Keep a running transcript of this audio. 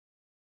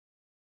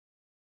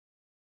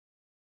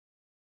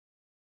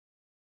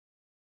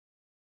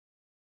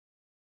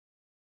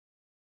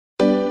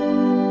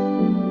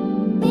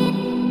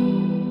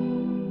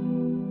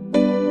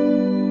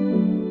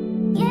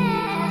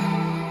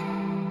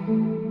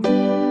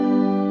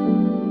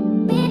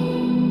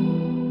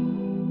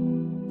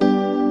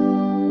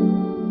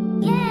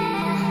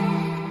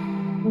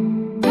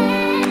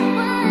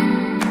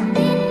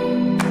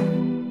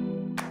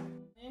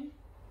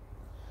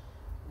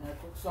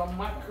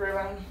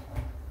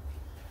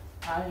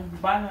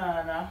and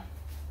banana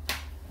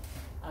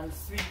and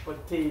sweet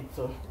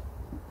potato.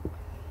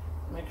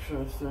 Make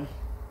sure so.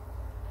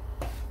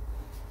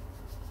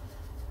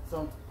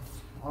 Some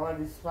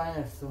already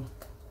spice, so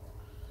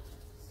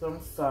some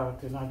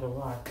salt in the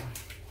water.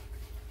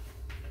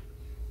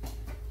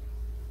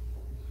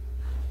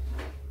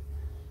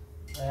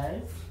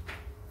 Guys,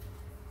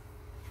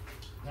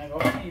 I'm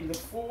gonna peel the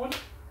food.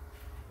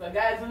 So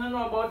guys, you don't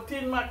know about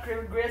tin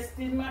mackerel, grace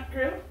tin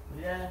mackerel?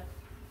 Yeah.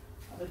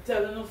 I'm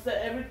telling you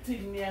that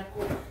everything me I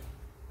cook.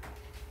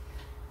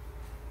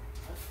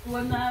 A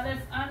stone now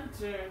left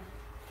unturned.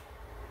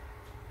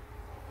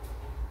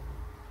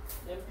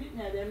 Them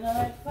picnic, them not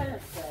like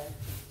fireside.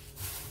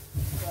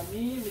 For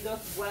me, we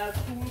just boil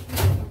 2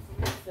 people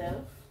for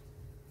myself.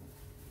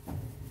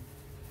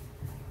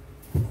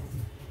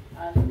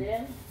 And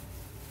then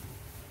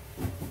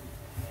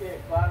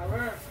cake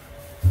barber.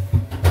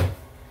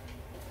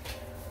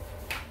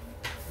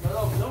 I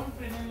love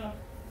dumpling, you know.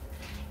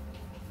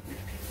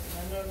 I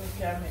know we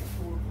can make 2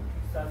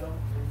 cookies of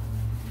dumpling.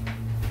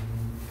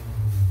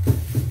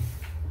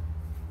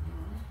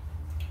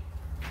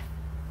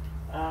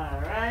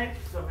 Alright,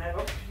 so I'm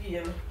going to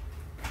peel.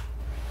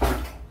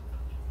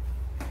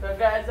 So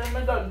guys,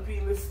 I'm done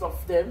peel the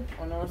stuff them.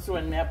 And also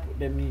when I put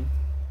them in.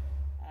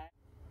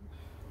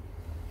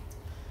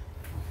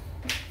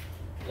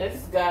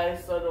 Yes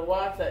guys, so the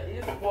water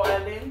is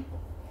boiling.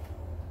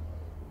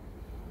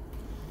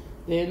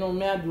 Then you know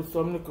me I do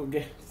some little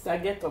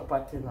get up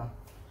at you know.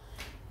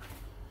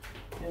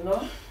 You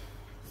know?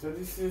 So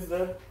this is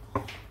the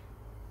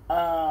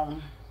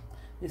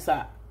it's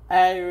a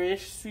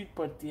Irish sweet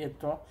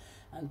potato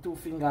and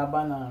 2-finger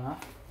banana.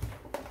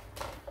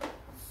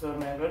 So I'm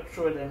going to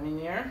throw them in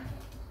here.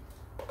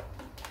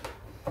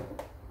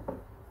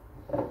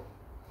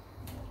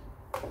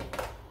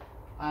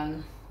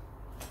 And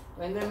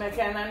when they make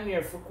kind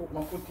near for cook,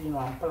 I put in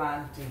one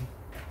plantain.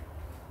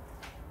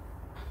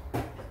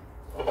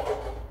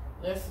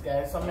 Yes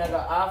guys, so I'm going to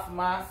half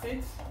mass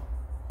it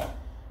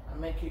and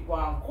make it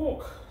one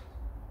cook.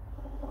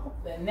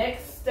 The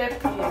next step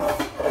is I'll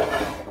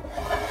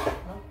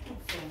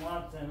put some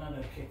water in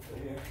another cake for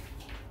here.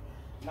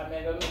 I'm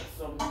going to mix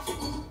some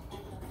tea.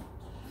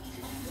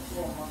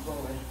 Before I go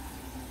away.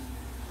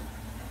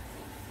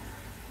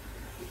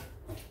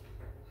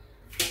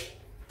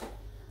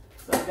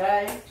 So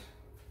guys,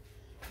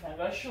 I'm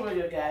going to show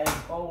you guys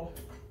how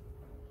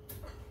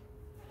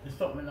it's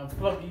something I'm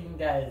plugging in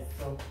guys,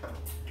 so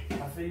I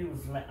have to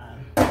use my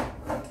hand.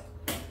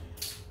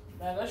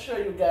 I'm going to show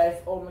you guys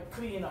how I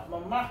clean up my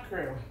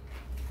mackerel.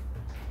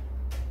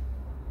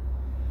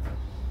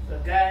 So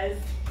guys,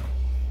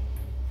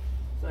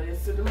 so you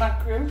see the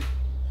mackerel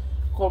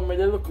come with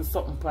a little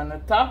something on the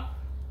top.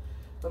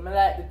 So I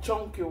like the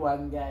chunky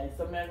one guys,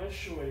 so I'm going to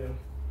show you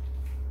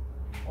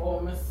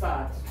how I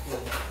start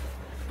it.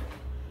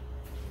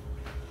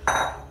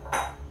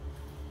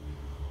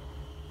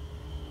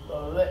 So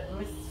let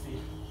me see.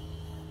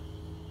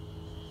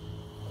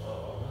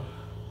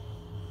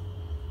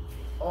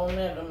 Oh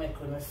man, I'm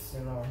making this,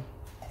 you know.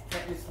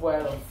 Let this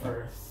boil up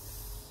first.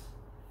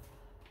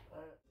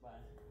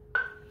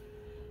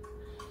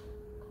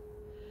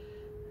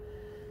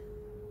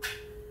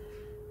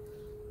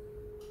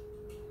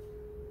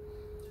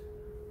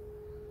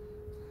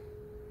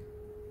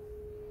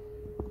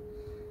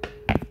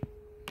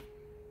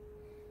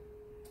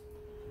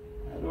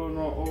 I don't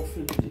know how to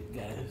fit it,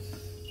 guys.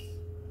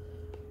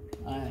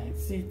 Alright,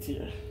 sit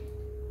here.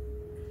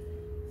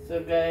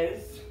 So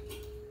guys,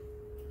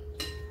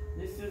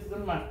 this is the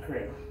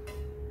mackerel.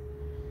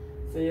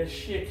 So you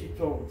shake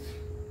it out,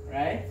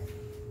 right?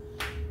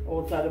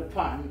 Out of the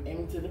pan,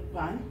 empty the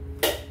pan.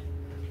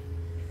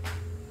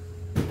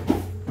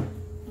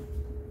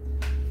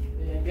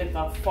 Then you get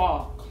a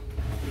fork.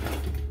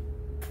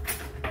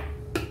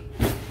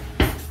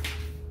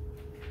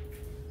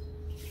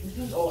 This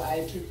is how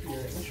I prepare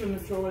it. I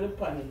shouldn't throw the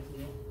pan into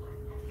you.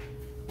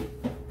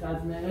 Because I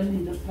don't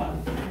need the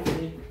pan to put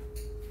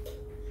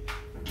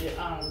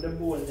the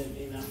bowl them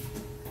in.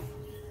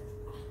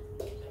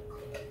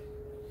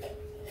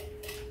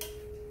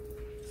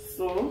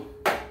 So,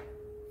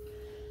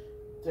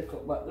 take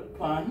up back the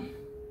pan.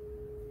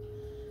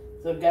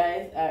 So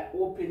guys, I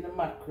open the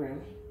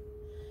mackerel.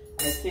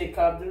 I take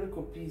out the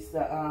little piece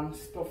of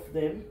stuff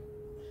them.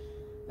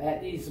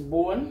 Like this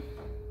bone.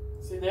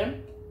 See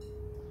them?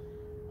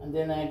 And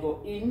then I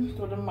go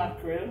into the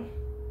mackerel.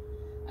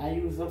 I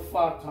use a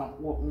fork and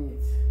open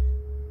it.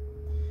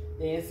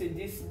 Then you see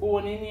this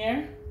bone in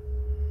here?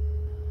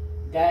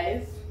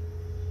 Guys,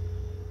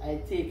 I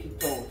take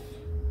it out.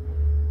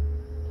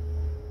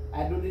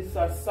 I do this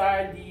as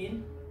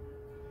sardine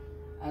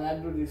and I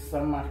do this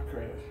as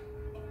mackerel.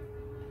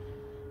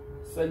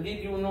 So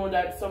did you know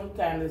that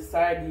sometimes the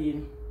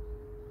sardine,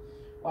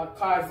 what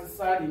causes the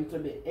sardine to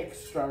be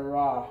extra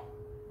raw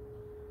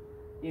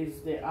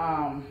is the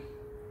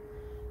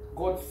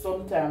guts.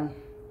 Sometimes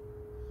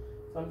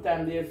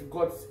there's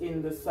guts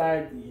in the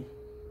sardine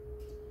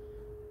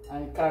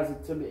and it causes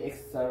it to be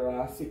extra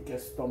raw, sick your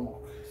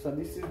stomach. So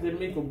this is the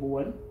middle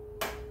bone.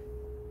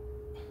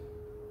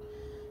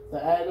 So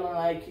I don't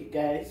like it,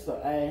 guys,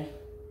 so I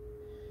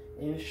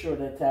ensure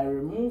that I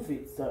remove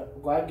it. So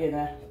go again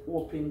and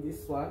open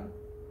this one.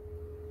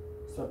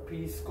 So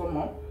piece come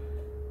up.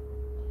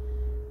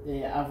 Then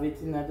you have it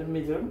in the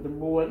middle, the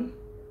bone.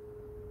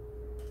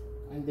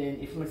 And then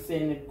if I'm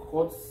saying the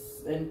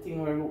guts,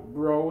 anything will look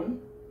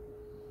brown,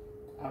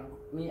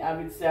 me have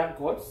it say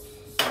guts,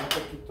 so I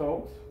take it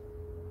out.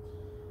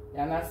 You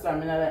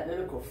understand? I like the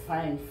little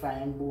fine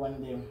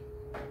bone them.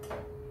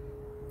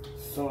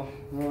 So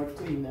I will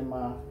clean them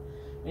off.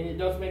 And you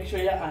just make sure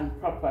your hand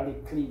properly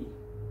clean.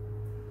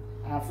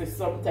 And for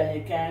some time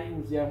you can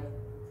use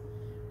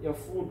your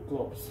food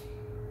gloves.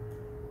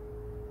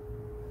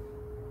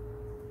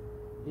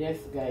 Yes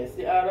guys,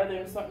 see all of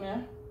them something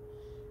here?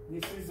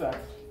 This is what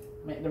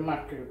make the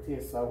mackerel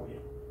taste away.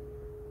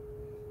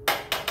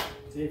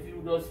 So if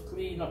you just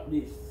clean up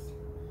this.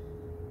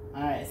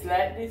 Alright, it's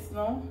like this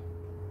now.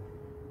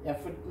 You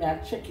have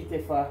to check it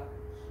if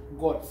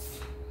guts.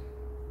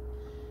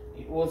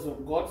 It was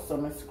guts, so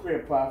I'm going to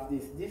scrape off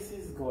this. This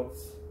is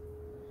guts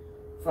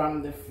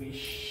from the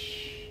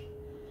fish.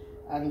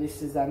 And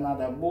this is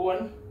another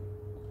bone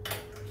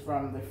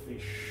from the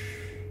fish.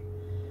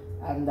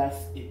 And that's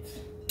it.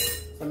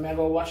 So I'm going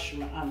to wash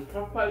my hand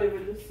properly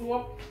with the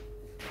soap.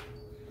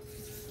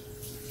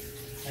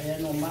 And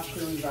you know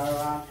mackerels are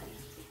raw.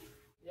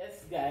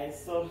 Yes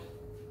guys, so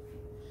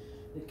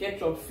the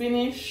ketchup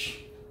finish.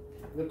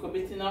 Look a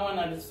bit in one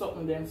of the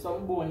something them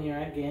some bone here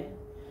again.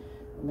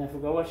 And I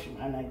forgot to wash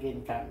my hand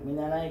again, I don't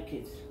like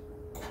it.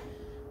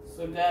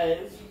 So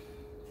guys,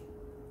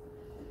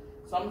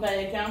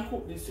 sometimes you can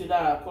cook this with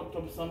cut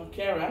up some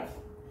carrot.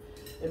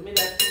 And me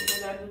that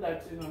do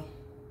that, you know.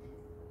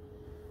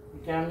 You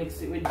can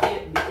mix it with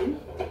baked bean.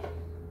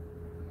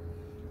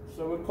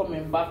 So we're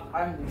coming back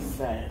on this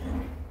side.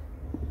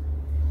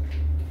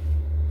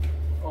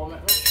 Oh,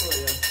 let me show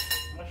you.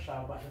 I'm sure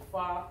about the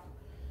far.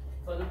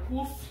 So the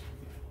puss,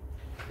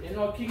 you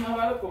know, King of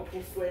a look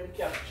puss when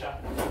capture.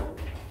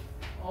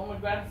 Oh, my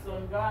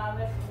grandson gone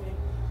left me.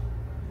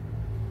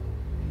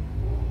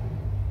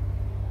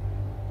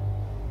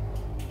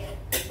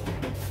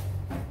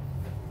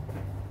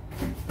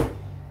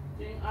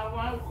 King of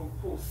a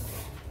look puss.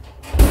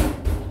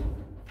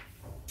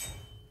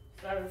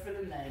 Sorry for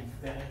the name,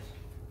 guys.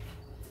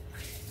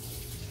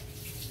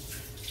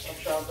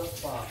 Watch out the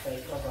far,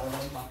 because I'm a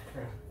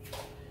mackerel.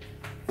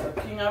 So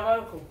King of a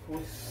look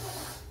puss.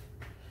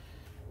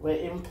 We're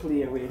in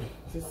play with.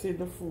 You see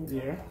the food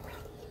here?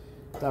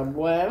 The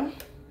boil.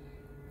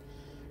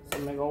 So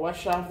I'm going to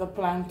wash off the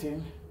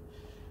plantain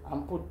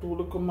and put 2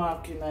 little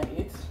mark in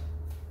it.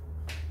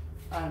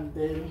 And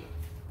then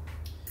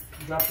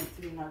drop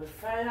it in the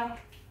fire.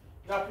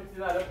 Drop it in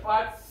the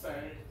pot.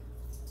 Sorry.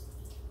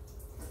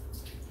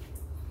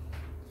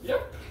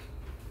 Yep.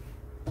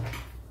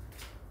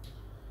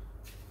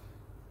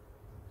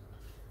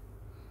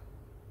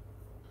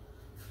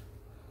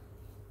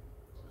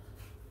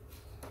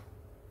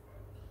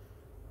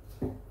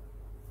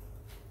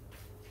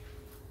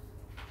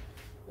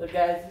 So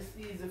guys, it's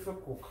easy for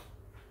cook.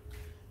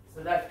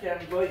 So that can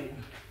go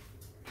in.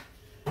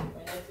 When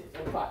I take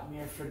the pot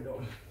near for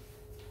done.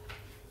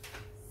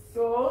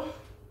 So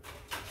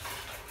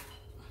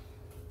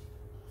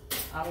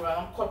I'm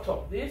gonna cut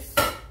up this.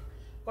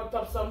 Cut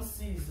up some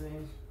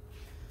seasoning.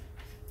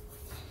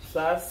 So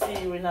I'll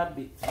see you in a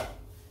bit.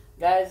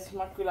 Guys,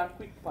 mackerel a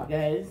quick pot.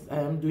 Guys, I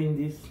am doing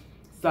this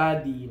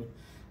sardine.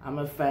 I'm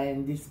gonna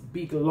find this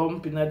big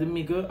lump in the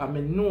middle. I'm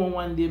gonna know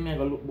one day I'm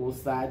gonna look about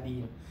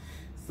sardine.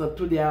 So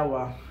today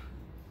our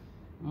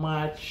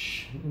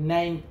March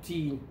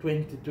 19,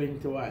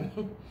 2021. I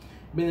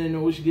don't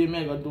know which day I'm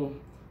gonna do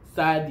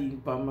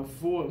sardine for my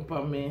phone,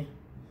 for my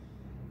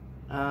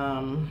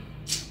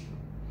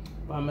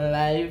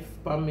live,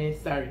 for my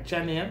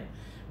channel.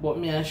 But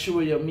me I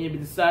show you maybe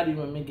the sardine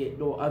when me get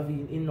though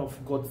having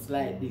enough guts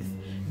like this.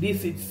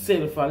 This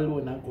itself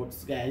alone are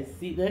guts, guys.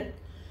 See that?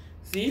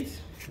 See it?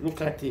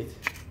 Look at it.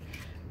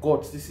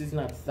 Guts, this is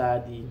not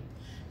sardine.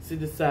 See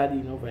the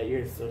sardine over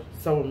here, so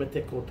some of me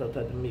take out of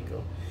the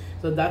middle.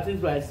 So that is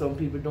why some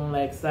people don't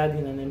like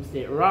sardine and them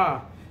say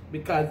raw,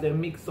 because they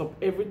mix up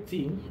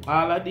everything.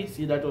 All of this,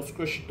 you just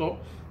crush it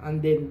up,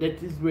 and then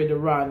that is where the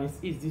rawness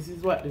is. This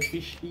is what the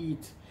fish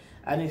eat,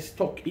 and it's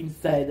stuck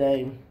inside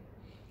them.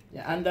 You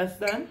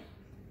understand?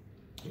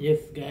 Yes,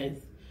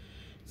 guys.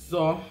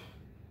 So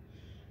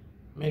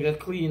I'm gonna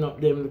clean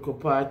up them little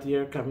part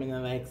here, coming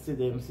and like see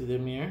them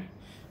here.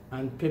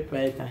 And pepper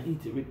it and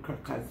eat it with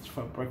crackers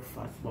for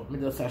breakfast. But me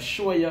just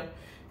show you,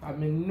 I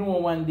mean, no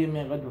one day me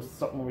ever do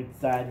something with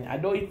sardine. I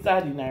don't eat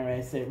sardine and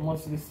rice,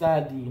 mostly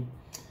sardine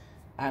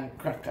and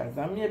crackers.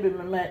 And maybe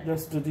I might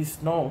just do this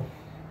now.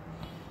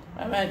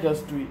 I might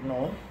just do it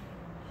now.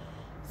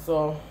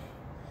 So,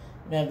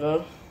 I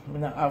don't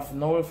have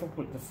nowhere to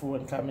put the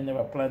phone because I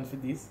never planned for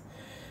this.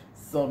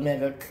 So, I'm going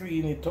to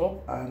clean it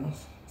up and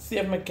see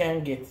if I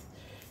can get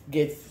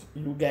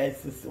you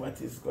guys to see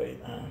what is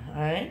going on.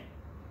 Alright?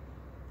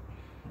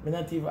 I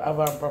not even have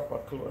our proper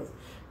clothes.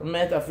 I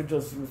might have to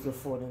just use the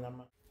phone in a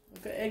minute.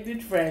 Okay, egg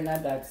did fry in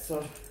that,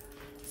 so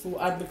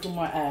add the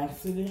more iron.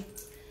 See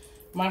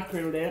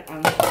mackerel there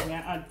and then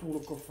I add 2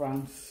 little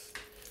franks.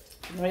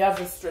 Now you have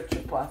to stretch the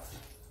pot.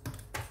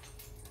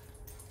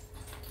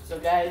 So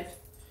guys,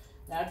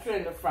 now I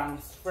train the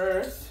franks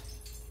first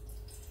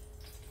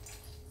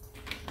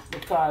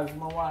because I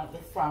want the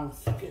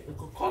franks to get the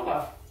good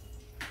color.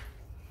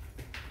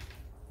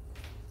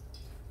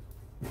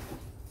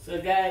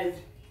 So guys,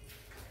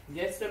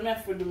 guess what I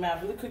have to do? I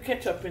have a little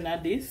ketchup in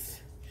this.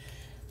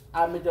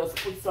 And I just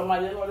put some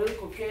of them on the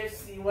little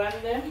KFC one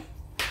there.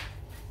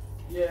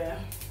 Yeah.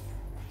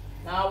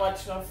 Now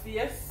watch my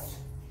face.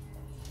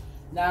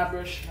 Now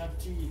brush my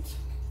teeth.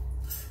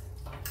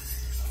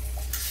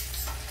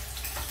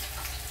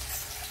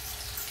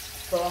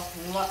 So I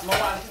want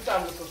to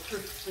have a little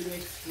crispy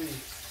next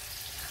week.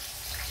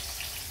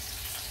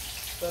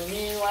 So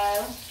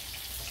meanwhile,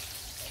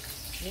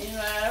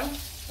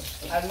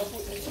 I'm going to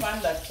put this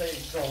one that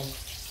side down.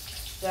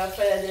 So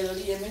after I did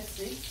lay me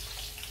see,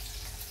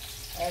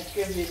 I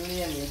can be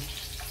lay me.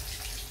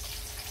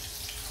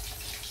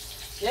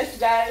 Yes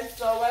guys,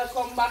 so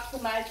welcome back to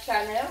my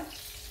channel,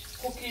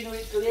 Cooking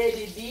with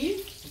Lady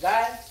D.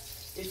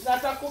 Guys, it's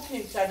not a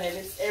cooking channel,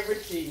 it's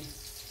everything.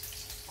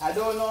 I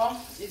don't know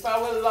if I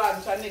will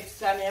launch a next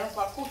channel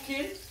for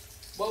cooking,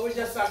 but we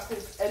just have to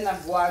cook and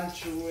I'm going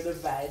through with the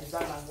vibes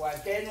and I'm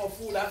going to no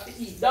food I have to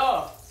eat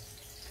though.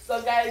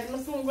 So guys,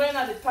 I'm soon going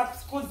at the top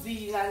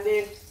cuisine and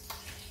the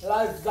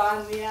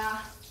lasagna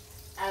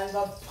and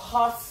the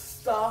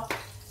pasta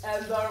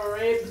and the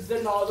ribs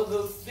and all of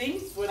those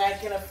things when I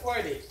can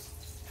afford it.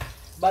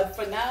 But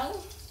for now,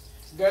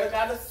 girl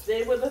gotta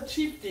stay with the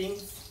cheap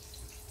things.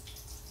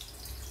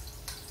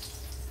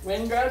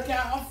 When girl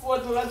can't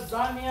afford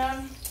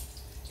lasagna,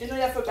 you know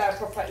you have to buy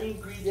proper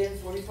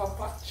ingredients, really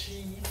proper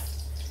cheese,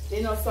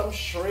 you know, some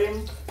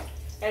shrimp,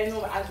 and you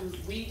know, and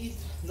we eat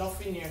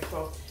nothing here.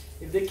 So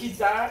if the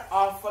kids are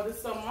off for the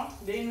summer,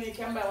 then you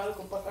can buy one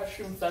little pack of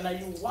shrimp and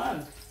you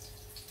want.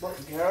 But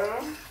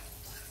girl,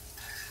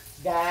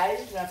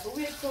 guys, you have to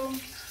wait till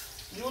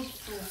you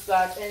two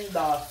start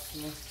endorse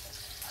me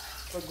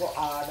to go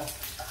hard.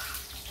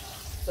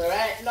 So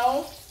right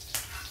now,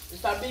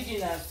 it's a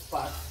beginner's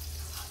spot.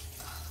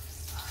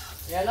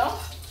 You know?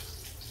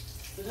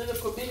 So the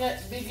little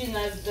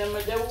beginners them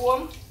at the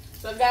home.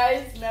 So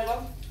guys, I'm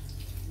gonna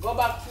go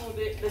back to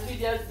the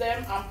videos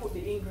them and put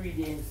the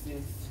ingredients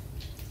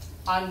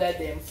under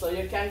them. So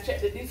you can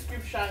check the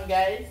description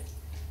guys.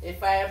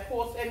 If I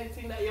post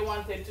anything that you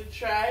wanted to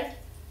try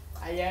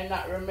and you're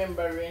not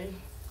remembering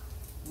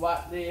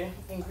what the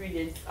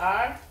ingredients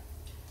are,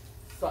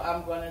 so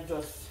I'm gonna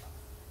just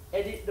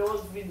edit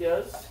those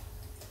videos.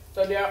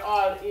 So they're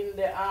all in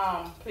the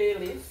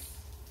playlist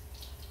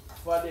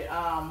for the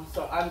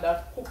so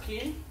under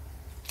cooking.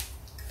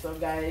 So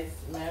guys,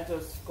 may I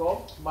just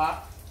go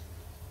back.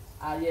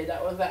 Yeah,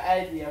 that was the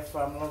idea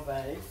from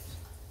Waiiiii,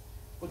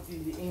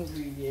 putting the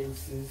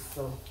ingredients in.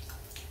 So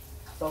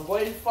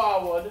going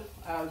forward,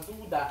 I'll do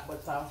that,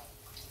 but I'll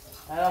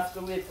have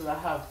to wait till I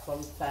have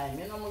some time.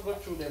 You know, I'm gonna go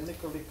through them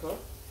little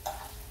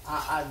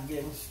and add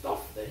them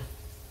stuff there.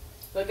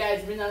 So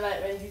guys, me not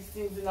like when these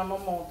things in my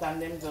mouth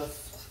and them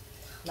just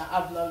not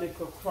have no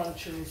little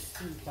crunch in the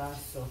teeth and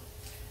so.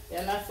 You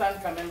understand?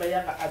 Because remember you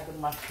have to add the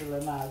mackerel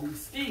and all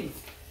these things.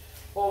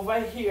 Over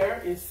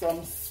here is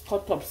some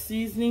cut up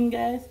seasoning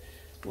guys.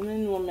 You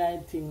know my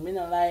thing. Me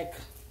not like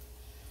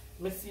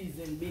my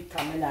seasoning big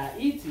because I not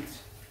eat it.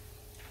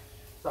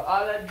 So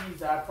all of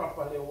these are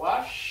properly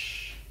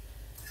washed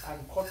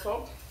and cut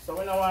up. So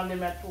we don't want them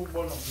to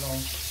burn up now.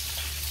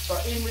 So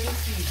in with the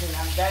seasoning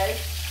and guys,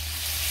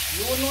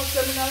 you will know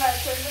that I don't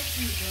like when the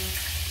seasoning.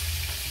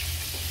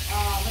 I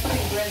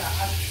think when I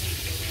add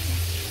seasoning.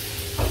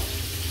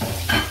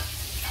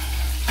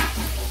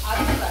 I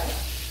do like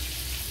that.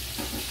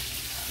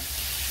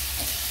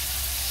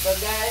 So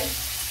guys,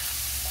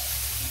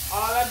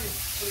 all of this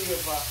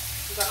flavor,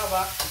 you can have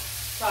a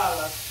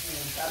salad spoon.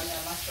 I mean, I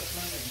mash up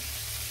my name.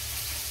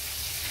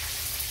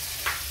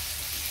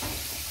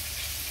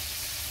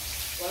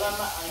 Well, I'm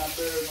not gonna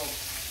burn up.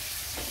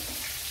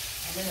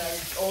 I mean,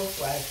 it's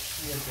also I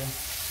see again.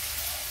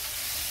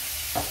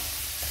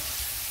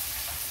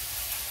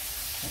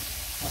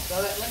 So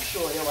let me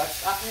show you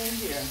what's happening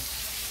here.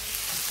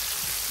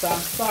 So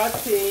I'm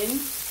sauteing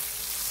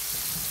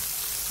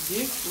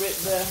this with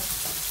the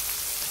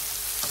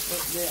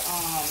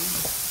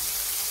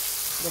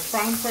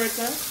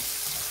Frankfurters.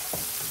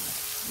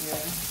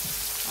 Yeah.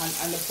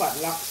 And the pot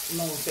locks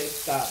now to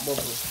start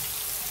bubble.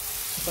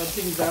 So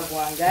things are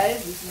going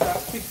guys. This is a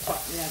quick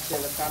pot me I tell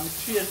you. I'm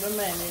change my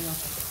mind, you know.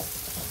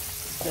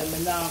 Tell me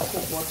now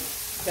cook what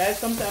guys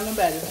sometimes I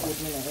buy the food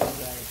me not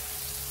right.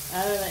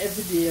 And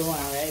every day you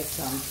want rice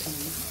some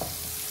tea.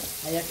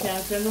 And you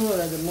can't spend all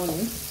of the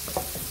money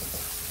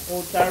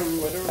out the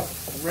road.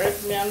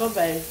 Rest me and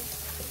Waiiiii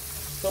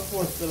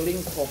supposed to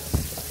link up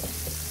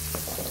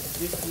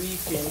this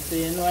weekend, so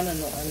you know I don't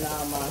know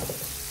normal.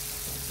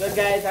 So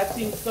guys, I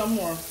think some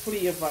more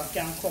flavor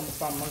can come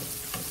from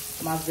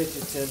my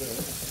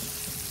vegetables.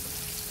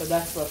 So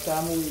that's what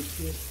I'm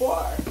waiting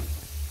for.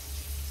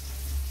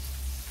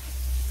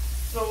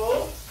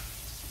 So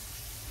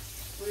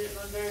wait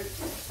on there.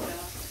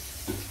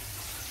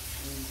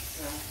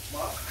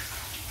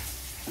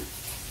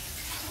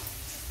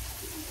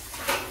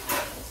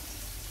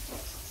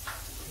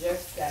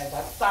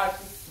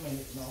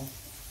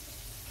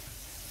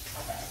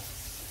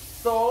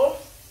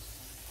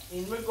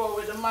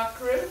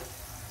 mackerel.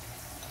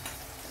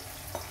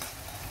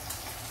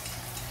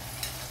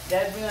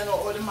 Guys, me don't know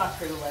all the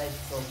mackerel white,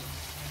 so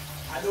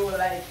I don't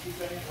like it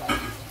when it's white.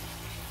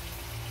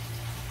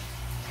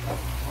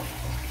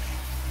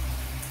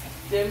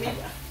 Then me,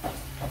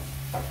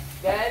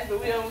 guys, the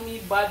way of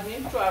me bad,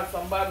 me try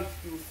some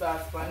barbecue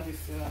sauce from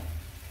this, you know.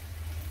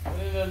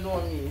 You don't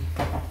know me.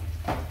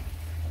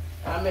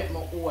 I make my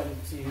own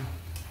thing.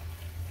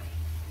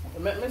 You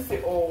make me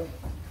say, oh,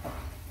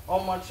 how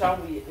much I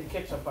weigh the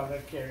ketchup I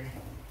gonna carry.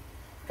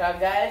 Cause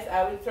guys,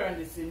 I will turn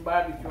this in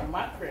barbecue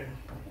mackerel.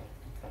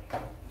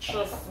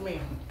 Trust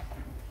me.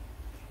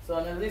 So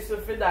on the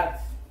listen for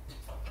that.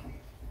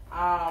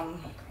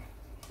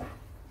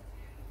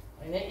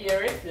 When you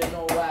hear it, you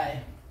know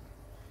why.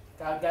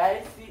 Cause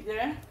guys, see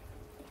there?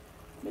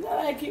 I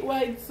don't like it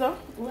white, so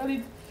well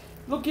it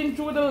looking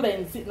through the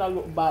lens, it not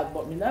look bad,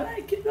 but I don't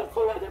like it the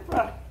color the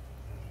brown.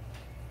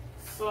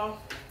 So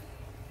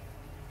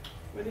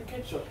with the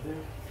ketchup there.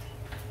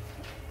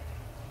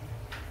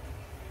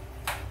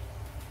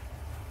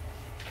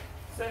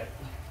 So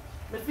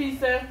the piece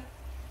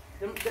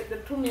the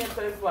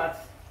tomato is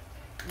what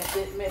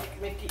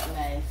make it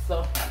nice.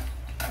 So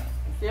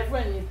see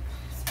when you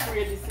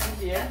spray this in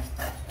here,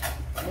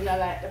 I don't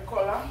like the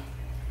color.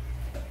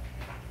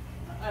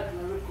 I add a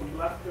little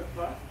black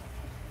pepper.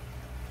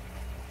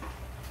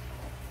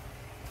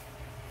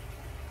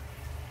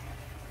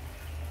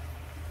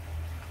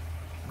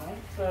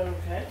 So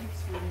okay,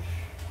 let's finish.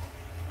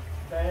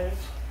 Guys,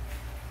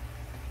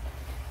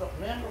 stop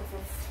me.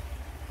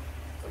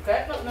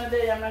 Okay, not no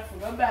day I'm not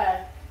going to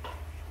buy.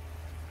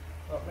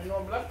 But me no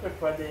black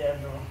pepper there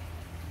though.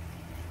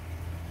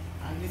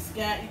 And this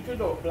can't eat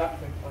without black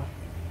pepper.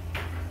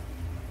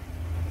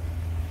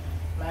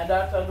 My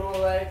daughter don't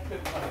like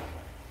pepper.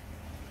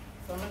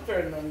 So I'm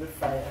turn on the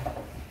fire.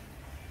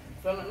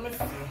 So let me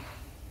see.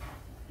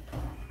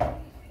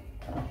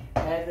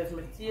 Guys, if I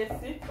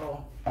taste it,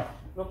 oh,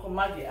 look at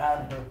Maggie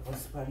add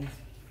purpose pan.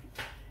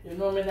 You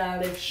know me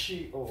not like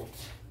she out.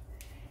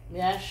 Me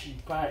and she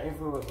part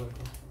everywhere we go.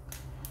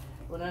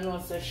 When I know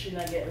say she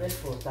not get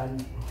left out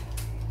and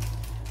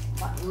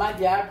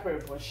Maggie add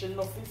purpose, she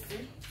no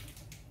fishy.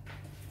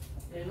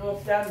 You know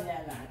family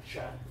are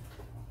natural.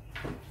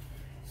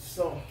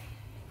 So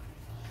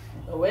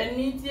when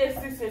me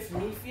taste this, if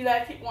me feel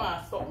like it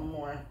wants something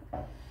more,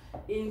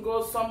 in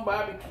goes some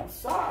barbecue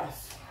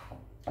sauce.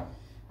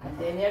 And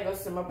then you go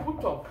see me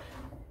put up.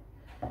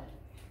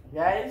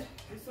 Guys,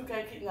 this look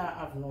like it not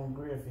have no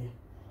gravy.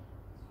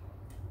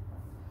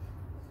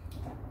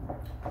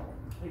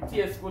 It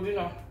tastes good, you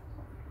know.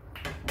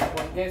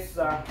 But guess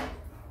I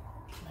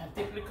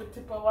take a little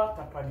tip of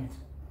water on it.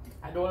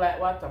 I don't like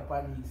water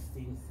on these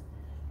things.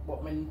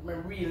 But I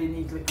really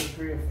need little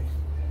gravy.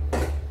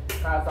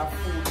 Because of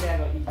food, I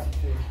don't eat it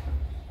with.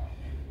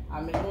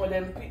 And I know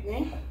them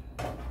picnic.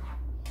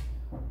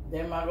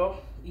 Them I go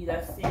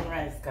either steam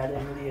rice because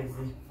they're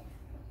lazy.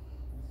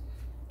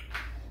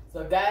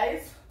 So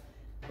guys,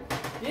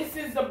 this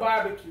is the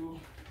barbecue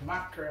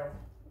mackerel.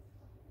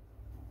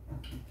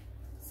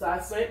 So I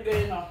saw it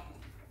going on.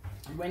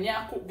 When you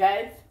cook,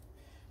 guys,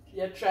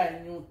 you try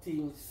new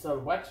things. So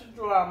what you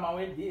drama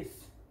with this?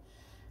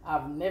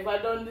 I've never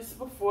done this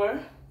before.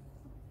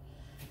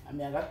 I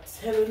mean, I got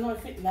to tell you know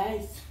if it's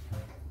nice.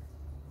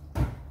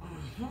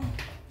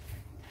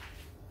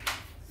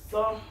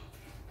 So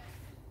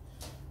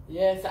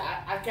yes,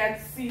 I can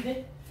see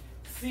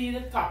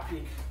the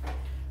topic.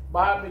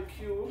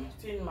 Barbecue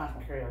tin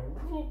mackerel.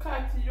 Look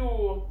at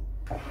you.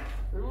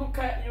 Look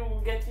at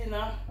you getting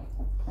a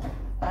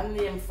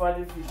name for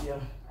the video.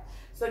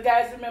 So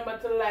guys, remember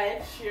to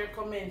like, share,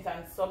 comment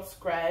and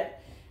subscribe.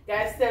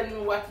 Guys, tell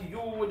me what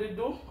you would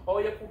do, how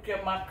you cook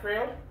your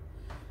mackerel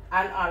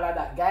and all of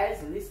that.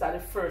 Guys, this are the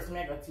first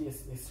me I got to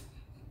taste this.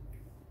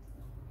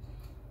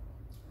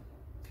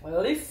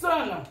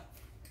 Listen,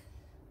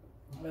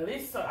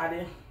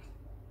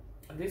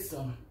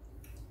 listen.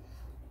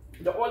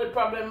 The only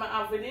problem I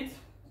have with it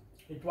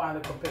want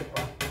little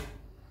pepper.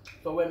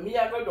 So when me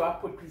I go do, I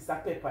put piece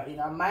of pepper in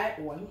my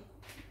own.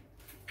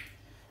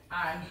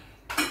 And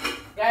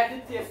guys,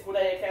 it tastes good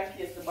that you can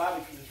taste the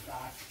barbecue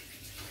sauce.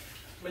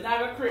 But now I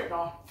go create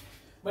no.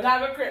 But now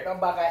I go create no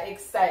bag of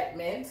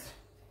excitement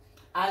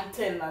and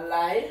tell no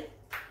lie.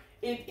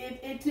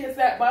 It tastes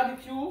like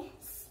barbecue.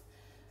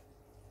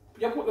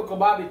 You put like a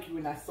barbecue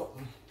in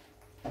something.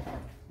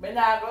 But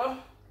now I go,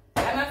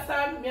 you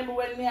understand? Remember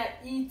when me I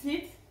eat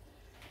it,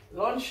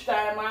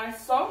 lunchtime or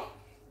so,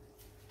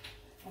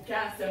 I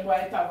can't say why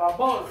it have a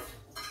buzz.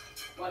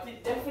 But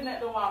it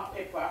definitely want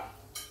pepper.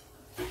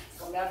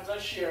 So I'm going to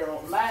share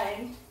out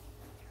mine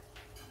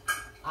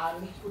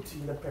and put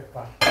in the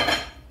pepper.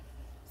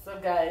 So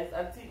guys,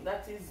 I think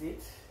that is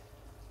it.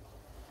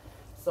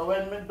 So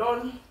when we're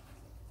done,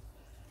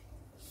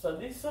 so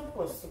this is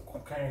supposed to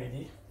cook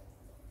already.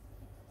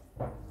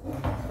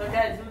 So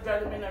guys, usually I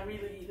don't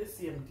really eat the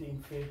same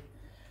thing for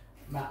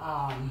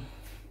my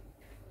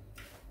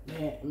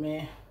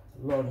my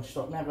lunch.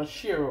 So I'm gonna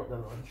share out the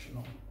lunch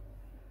now.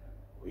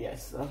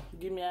 Yes, so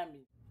give me a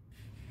minute.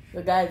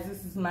 So guys,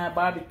 this is my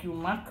barbecue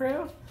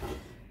mackerel.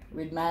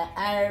 with my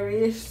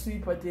Irish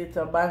sweet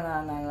potato,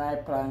 banana, and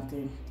ripe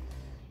plantain,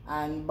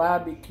 and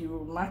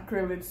barbecue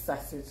mackerel with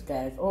sausage,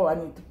 guys. Oh, I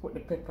need to put the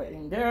pepper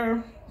in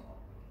there.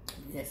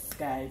 Yes,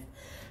 guys.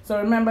 So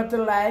remember to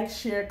like,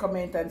 share,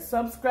 comment, and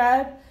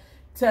subscribe.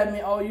 Tell me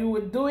how you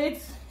would do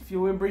it. If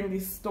you will bring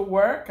this to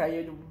work, or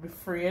you would be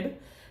afraid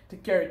to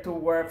carry it to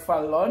work for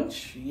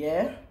lunch,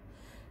 yeah,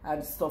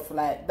 and stuff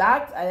like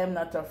that. I am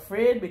not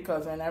afraid,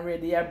 because when I'm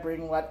ready, I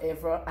bring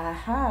whatever I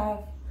have.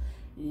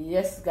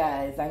 Yes,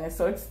 guys. And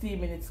so it's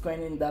steaming. It's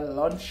going in the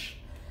lunch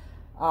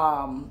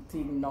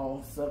thing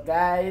now. So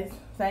guys,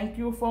 thank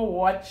you for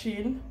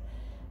watching,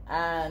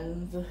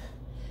 and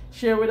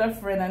share with a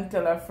friend, and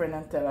tell a friend,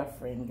 and tell a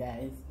friend,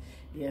 guys.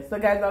 Yes, so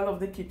guys, I love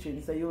the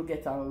kitchen, so you'll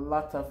get a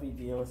lot of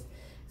videos.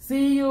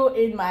 See you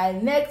in my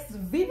next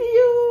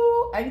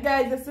video. And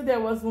guys, yesterday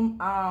was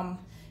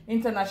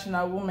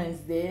International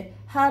Women's Day.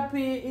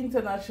 Happy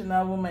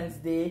International Women's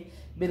Day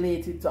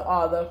belated to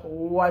all the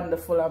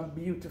wonderful and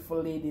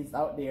beautiful ladies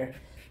out there.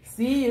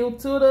 See you,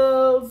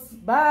 toodles.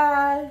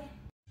 Bye.